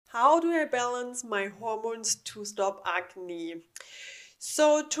How do I balance my hormones to stop acne?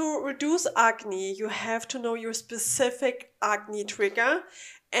 So, to reduce acne, you have to know your specific acne trigger,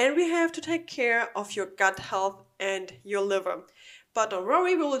 and we have to take care of your gut health and your liver. But don't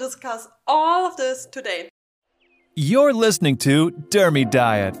worry, we will discuss all of this today. You're listening to Dermy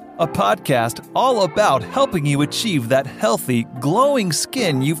Diet, a podcast all about helping you achieve that healthy, glowing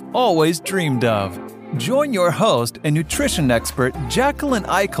skin you've always dreamed of. Join your host and nutrition expert, Jacqueline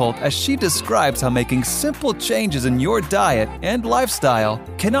Eichholt, as she describes how making simple changes in your diet and lifestyle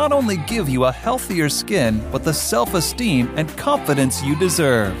can not only give you a healthier skin, but the self-esteem and confidence you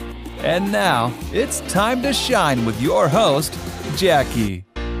deserve. And now, it's time to shine with your host, Jackie.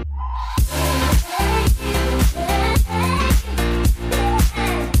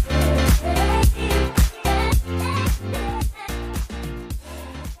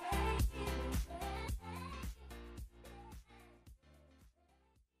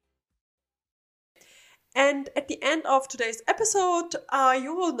 And at the end of today's episode,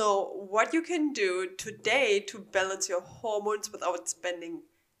 you will know what you can do today to balance your hormones without spending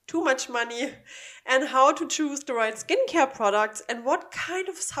too much money, and how to choose the right skincare products and what kind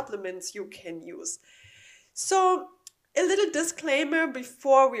of supplements you can use. So, a little disclaimer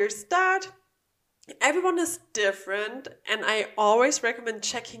before we start. Everyone is different, and I always recommend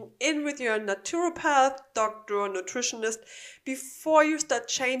checking in with your naturopath, doctor, or nutritionist before you start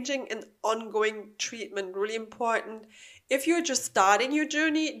changing an ongoing treatment. Really important. If you're just starting your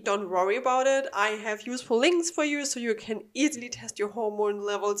journey, don't worry about it. I have useful links for you so you can easily test your hormone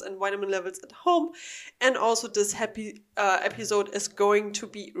levels and vitamin levels at home. And also this episode is going to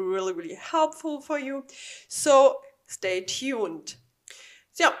be really, really helpful for you. So stay tuned.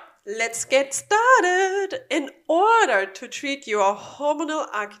 So, let's get started. In order to treat your hormonal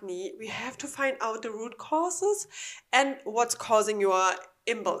acne, we have to find out the root causes and what's causing your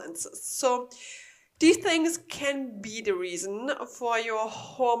imbalances. So these things can be the reason for your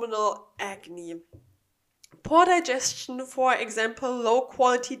hormonal acne. Poor digestion, for example, low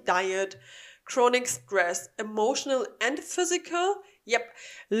quality diet, chronic stress, emotional and physical. Yep,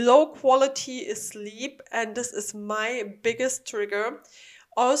 low quality sleep, and this is my biggest trigger.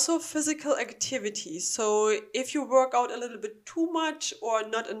 Also physical activity. So if you work out a little bit too much or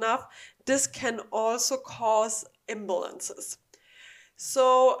not enough, this can also cause imbalances.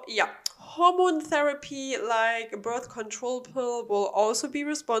 So yeah, hormone therapy like a birth control pill will also be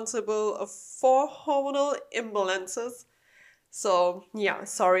responsible for hormonal imbalances. So yeah,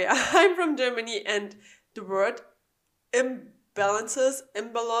 sorry, I'm from Germany and the word imbalances.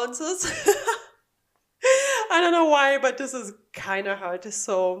 I don't know why, but this is kind of hard,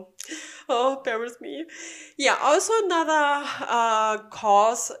 so bear with me. Yeah, also another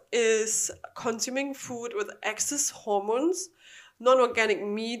cause is consuming food with excess hormones, non-organic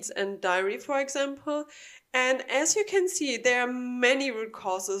meats and dairy, for example. And as you can see, there are many root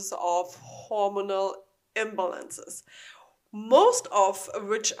causes of hormonal imbalances, most of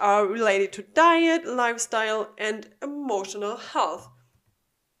which are related to diet, lifestyle, and emotional health.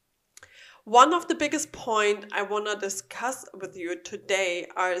 One of the biggest points I want to discuss with you today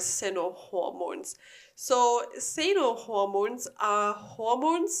are xenohormones. So xenohormones are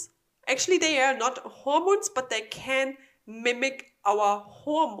hormones. Actually, they are not hormones, but they can mimic our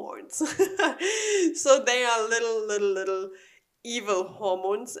hormones. So they are little evil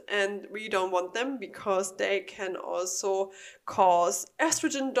hormones, and we don't want them because they can also cause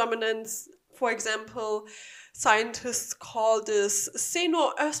estrogen dominance. For example, scientists call this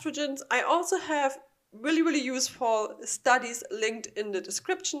xenoestrogens. I also have really useful studies linked in the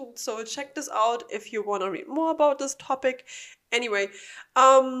description, so check this out if you want to read more about this topic. Anyway,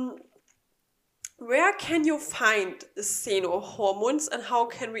 where can you find xenohormones and how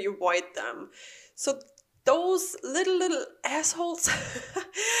can we avoid them? So those little assholes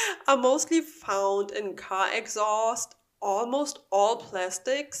are mostly found in car exhaust, almost all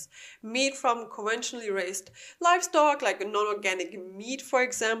plastics, meat from conventionally raised livestock, like a non-organic meat, for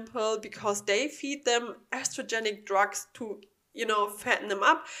example, because they feed them estrogenic drugs to, fatten them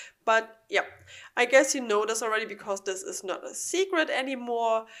up. But yeah, I guess you know this already because this is not a secret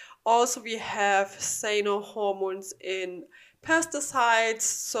anymore. Also, we have xenohormones in pesticides.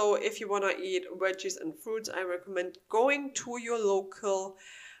 So if you want to eat veggies and fruits, I recommend going to your local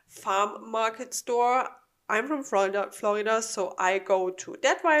farm market store. I'm from Florida, so I go to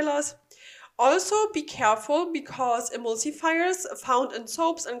Detweiler's. Also, be careful because emulsifiers found in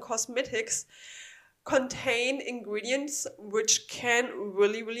soaps and cosmetics contain ingredients which can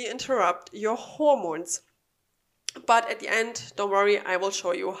really interrupt your hormones. But at the end, don't worry, I will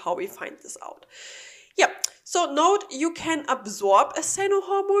show you how we find this out. Yeah, so note you can absorb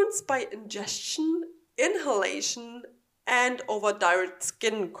hormones by ingestion, inhalation, and over direct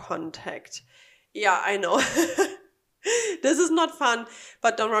skin contact. Yeah, I know. This is not fun,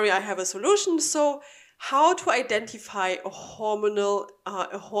 but don't worry, I have a solution. So, how to identify a hormone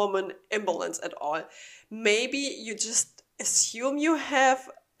imbalance at all? Maybe you just assume you have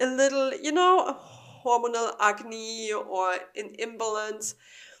a little, a hormonal acne or an imbalance.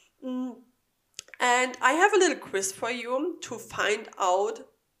 And I have a little quiz for you to find out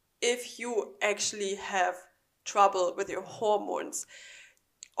if you actually have trouble with your hormones.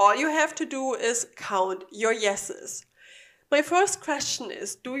 All you have to do is count your yeses. My first question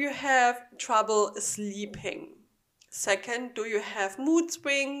is, do you have trouble sleeping? Second, do you have mood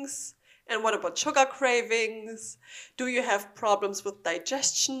swings? And what about sugar cravings? Do you have problems with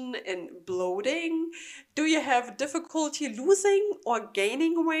digestion and bloating? Do you have difficulty losing or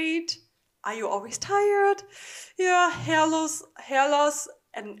gaining weight? Are you always tired? Yeah, hair loss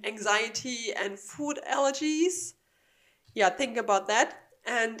and anxiety and food allergies? Yeah, think about that.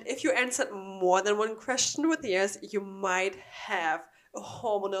 And if you answered more than one question with yes, you might have a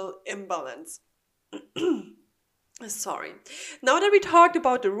hormonal imbalance. Sorry. Now that we talked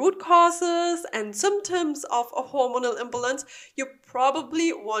about the root causes and symptoms of a hormonal imbalance, you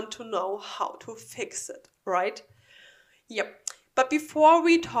probably want to know how to fix it, right? Yep. But before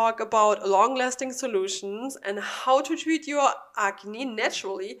we talk about long-lasting solutions and how to treat your acne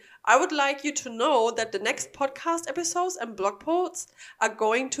naturally, I would like you to know that the next podcast episodes and blog posts are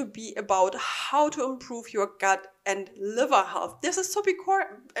going to be about how to improve your gut and liver health. This is so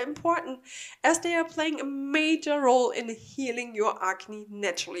important as they are playing a major role in healing your acne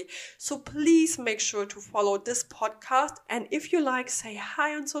naturally. So please make sure to follow this podcast. And if you like, say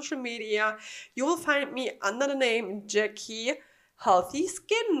hi on social media. You will find me under the name Jackie Healthy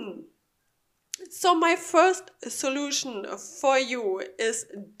Skin. So my first solution for you is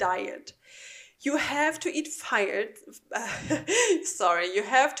diet. You have to eat you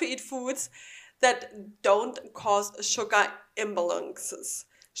have to eat foods that don't cause sugar imbalances.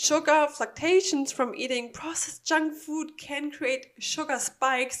 Sugar fluctuations from eating processed junk food can create sugar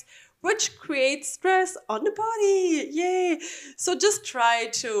spikes, which creates stress on the body. Yay! So just try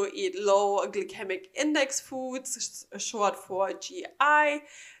to eat low glycemic index foods, short for GI,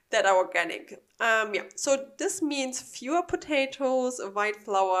 that are organic. So this means fewer potatoes, white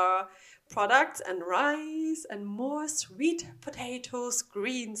flour products and rice, and more sweet potatoes,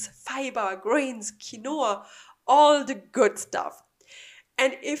 greens, fiber, grains, quinoa, all the good stuff.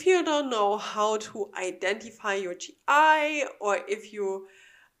 And if you don't know how to identify your GI, or if you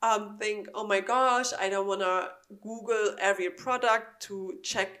think, oh my gosh, I don't want to Google every product to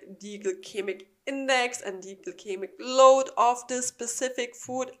check the glycemic index and the glycemic load of this specific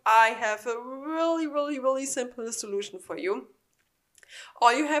food, I have a really simple solution for you.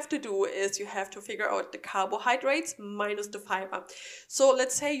 All you have to do is you have to figure out the carbohydrates minus the fiber. So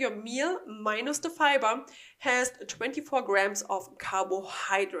let's say your meal minus the fiber has 24 grams of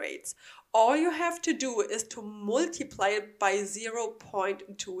carbohydrates. All you have to do is to multiply it by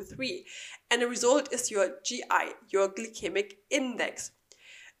 0.23. And the result is your GI, your glycemic index.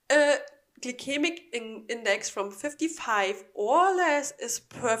 Glycemic index from 55 or less is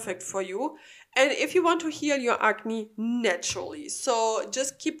perfect for you. And if you want to heal your acne naturally, so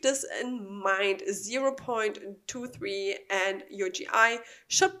just keep this in mind, 0.23, and your GI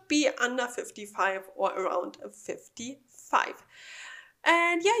should be under 55 or around 55.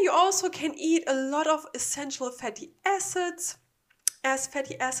 And yeah, you also can eat a lot of essential fatty acids, as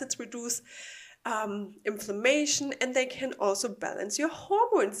fatty acids reduce inflammation, and they can also balance your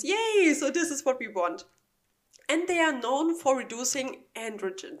hormones. Yay! So this is what we want. And they are known for reducing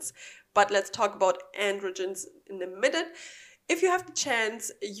androgens. But let's talk about androgens in a minute. If you have the chance,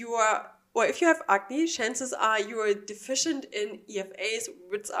 if you have acne, chances are you are deficient in EFAs,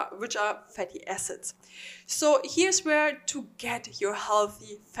 which are fatty acids. So here's where to get your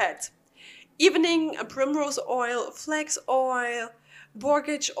healthy fats. Evening primrose oil, flax oil,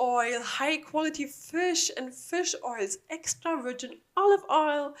 borage oil, high quality fish and fish oils, extra virgin olive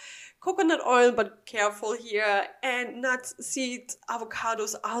oil, coconut oil, but careful here, and nuts, seeds,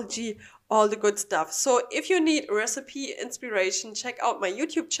 avocados, algae, all the good stuff. So if you need recipe inspiration, check out my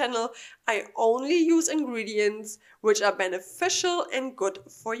YouTube channel. I only use ingredients which are beneficial and good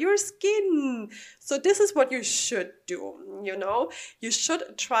for your skin. So this is what you should do, You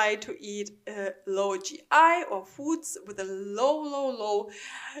should try to eat low GI or foods with a low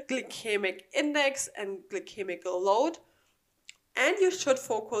glycemic index and glycemic load. And you should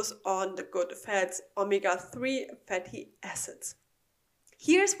focus on the good fats, omega-3 fatty acids.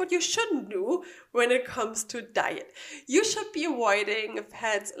 Here's what you shouldn't do when it comes to diet. You should be avoiding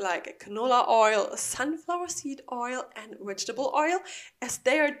fats like canola oil, sunflower seed oil, and vegetable oil, as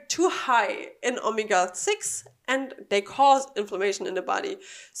they are too high in omega-6 and they cause inflammation in the body.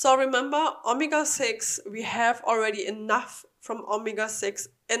 So remember, omega-6, we have already enough from omega-6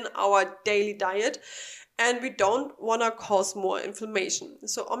 in our daily diet, and we don't want to cause more inflammation.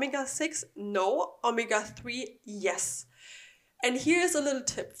 So omega-6, no. Omega-3, yes. And here's a little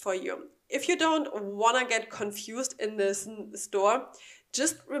tip for you. If you don't want to get confused in this store,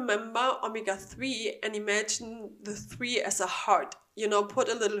 just remember omega-3 and imagine the 3 as a heart. Put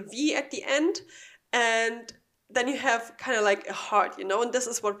a little V at the end, and then you have kind of like a heart, and this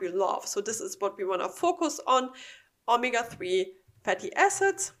is what we love. So this is what we want to focus on, omega-3 fatty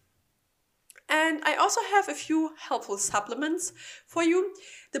acids. And I also have a few helpful supplements for you.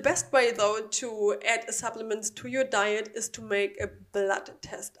 The best way, though, to add supplements to your diet is to make a blood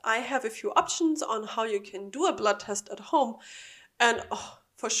test. I have a few options on how you can do a blood test at home, and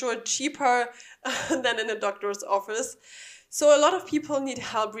for sure cheaper than in a doctor's office. So a lot of people need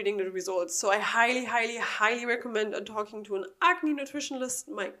help reading the results. So I highly, highly, highly recommend talking to an acne nutritionist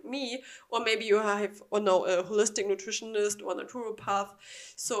like me, or maybe you have a holistic nutritionist or naturopath.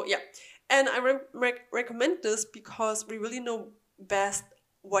 So yeah. And I recommend this because we really know best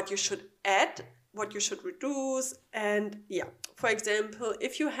what you should add, what you should reduce. And yeah, for example,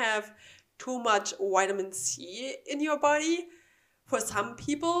 if you have too much vitamin C in your body, for some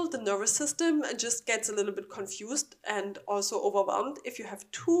people, the nervous system just gets a little bit confused and also overwhelmed if you have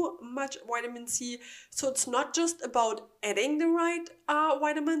too much vitamin C. So it's not just about adding the right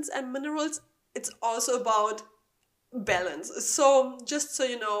vitamins and minerals, it's also about balance. So just so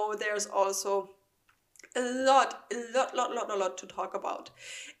you know, there's also a lot to talk about.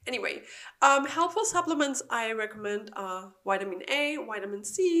 Anyway, helpful supplements I recommend are vitamin A, vitamin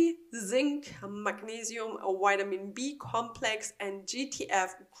C, zinc, magnesium, vitamin B complex, and GTF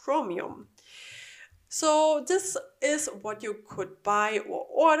chromium. So this is what you could buy or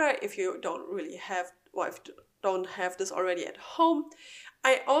order if you don't really have, or if you don't have this already at home.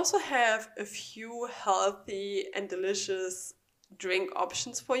 I also have a few healthy and delicious drink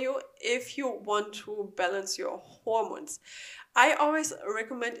options for you if you want to balance your hormones. I always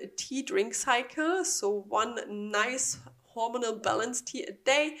recommend a tea drink cycle, so one nice hormonal balance tea a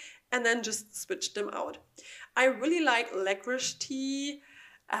day and then just switch them out. I really like licorice tea,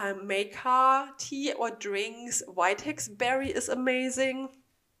 maca tea or drinks. Vitex berry is amazing.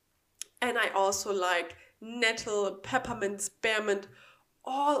 And I also like nettle, peppermint, spearmint,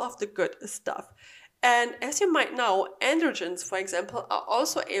 all of the good stuff. And as you might know, androgens, for example, are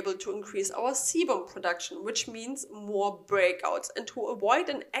also able to increase our sebum production, which means more breakouts. And to avoid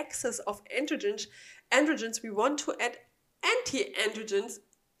an excess of androgens, we want to add anti-androgens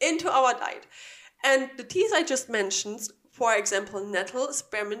into our diet. And the teas I just mentioned, for example, nettle,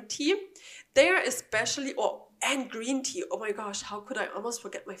 spearmint tea, they are especially, and green tea. Oh my gosh, how could I almost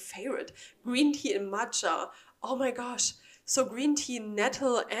forget my favorite? Green tea and matcha. Oh my gosh. So green tea,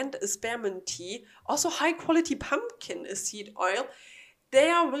 nettle, and spearmint tea, also high quality pumpkin seed oil, they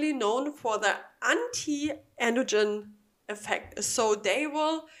are really known for the anti-androgen effect. So they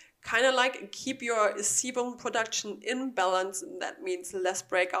will kind of like keep your sebum production in balance. And that means less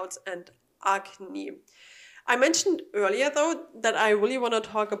breakouts and acne. I mentioned earlier though that I really want to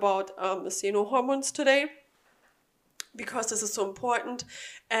talk about xenohormones today, because this is so important,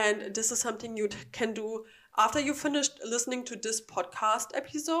 and this is something you can do after you finished listening to this podcast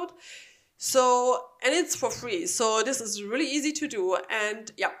episode. So, and it's for free. So this is really easy to do.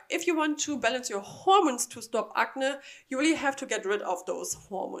 And yeah, if you want to balance your hormones to stop acne, you really have to get rid of those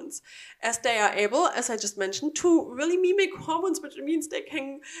hormones, as they are able, as I just mentioned, to really mimic hormones, which means they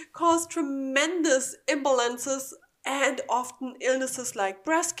can cause tremendous imbalances and often illnesses like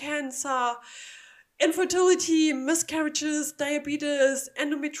breast cancer, infertility, miscarriages, diabetes,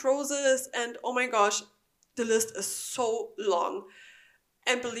 endometriosis, and oh my gosh, the list is so long.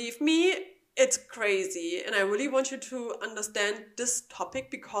 And believe me, it's crazy. And I really want you to understand this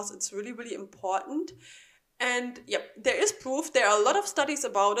topic because it's really, really important. And yep, there is proof. There are a lot of studies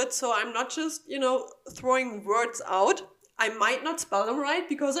about it. So I'm not just, throwing words out. I might not spell them right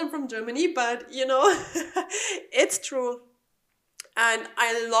because I'm from Germany, but it's true. And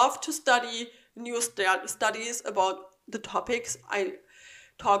I love to study new studies about the topics I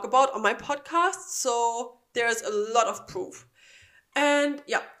talk about on my podcast. So there's a lot of proof. And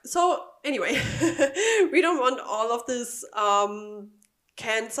yeah, so anyway, we don't want all of this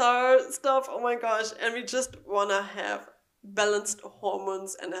cancer stuff, oh my gosh, and we just want to have balanced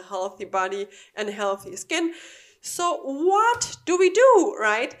hormones and a healthy body and healthy skin. So what do we do,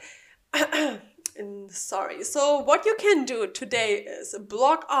 right? Sorry. So what you can do today is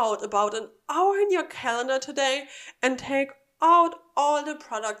block out about an hour in your calendar today and take out all the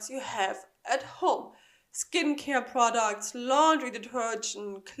products you have at home. Skincare products, laundry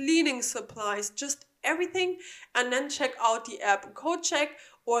detergent, cleaning supplies, just everything, and then check out the app CodeCheck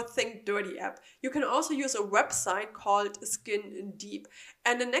or Think Dirty app. You can also use a website called Skin Deep.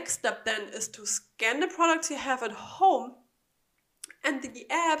 And the next step then is to scan the products you have at home, and the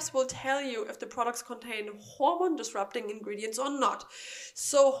apps will tell you if the products contain hormone-disrupting ingredients or not.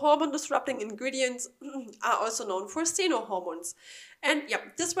 So hormone-disrupting ingredients are also known for xenohormones. And yeah,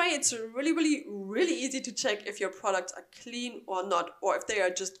 this way it's really easy to check if your products are clean or not, or if they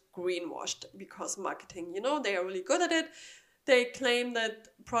are just greenwashed, because marketing, they are really good at it. They claim that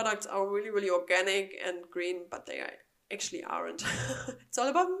products are really organic and green, but they actually aren't. It's all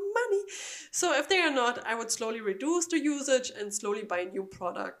about money. So if they are not, I would slowly reduce the usage and slowly buy new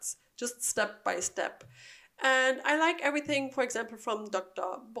products, just step by step. And I like everything, for example, from Dr.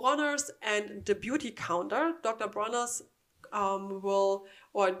 Bronner's and the Beauty Counter. Dr. Bronner's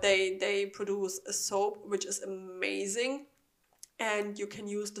they produce a soap which is amazing. And you can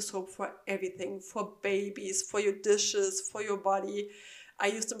use the soap for everything, for babies, for your dishes, for your body. I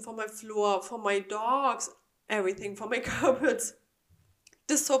use them for my floor, for my dogs, everything, for my carpets.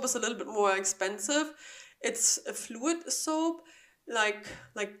 This soap is a little bit more expensive. It's a fluid soap, like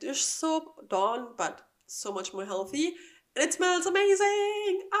dish soap, Dawn, but so much more healthy. And it smells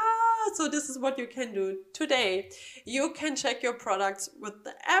amazing. So this is what you can do today. You can check your products with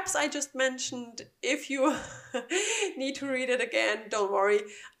the apps I just mentioned. If you need to read it again, don't worry.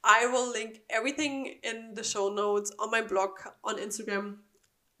 I will link everything in the show notes on my blog, on Instagram.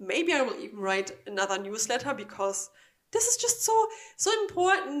 Maybe I will even write another newsletter, because this is just so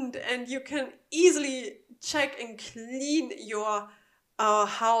important, and you can easily check and clean your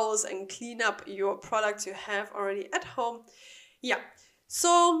house and clean up your products you have already at home.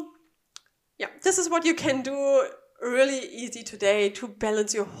 This is what you can do really easy today to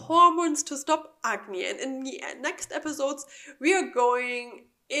balance your hormones, to stop acne. And in the next episodes, we are going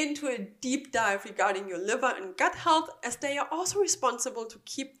into a deep dive regarding your liver and gut health, as they are also responsible to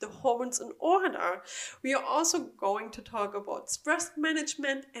keep the hormones in order. We are also going to talk about stress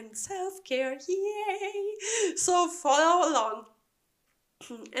management and self-care. Yay! So follow along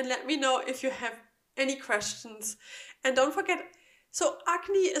and let me know if you have any questions. And don't forget, so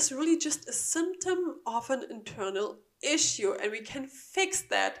acne is really just a symptom of an internal issue, and we can fix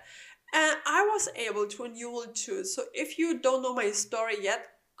that. And I was able to, and you will too. So if you don't know my story yet,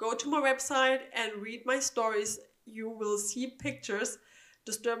 go to my website and read my stories. You will see pictures,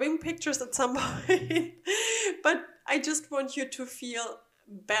 disturbing pictures at some point. But I just want you to feel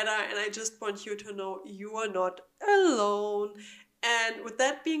better, and I just want you to know you are not alone. And with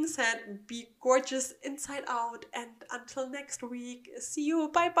that being said, be gorgeous inside out. And until next week, see you.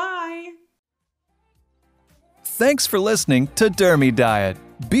 Bye-bye. Thanks for listening to Dermy Diet.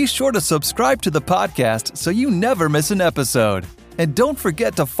 Be sure to subscribe to the podcast so you never miss an episode. And don't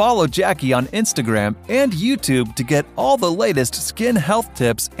forget to follow Jackie on Instagram and YouTube to get all the latest skin health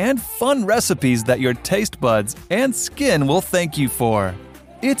tips and fun recipes that your taste buds and skin will thank you for.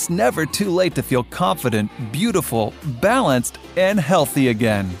 It's never too late to feel confident, beautiful, balanced, and healthy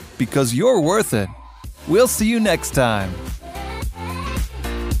again, because you're worth it. We'll see you next time.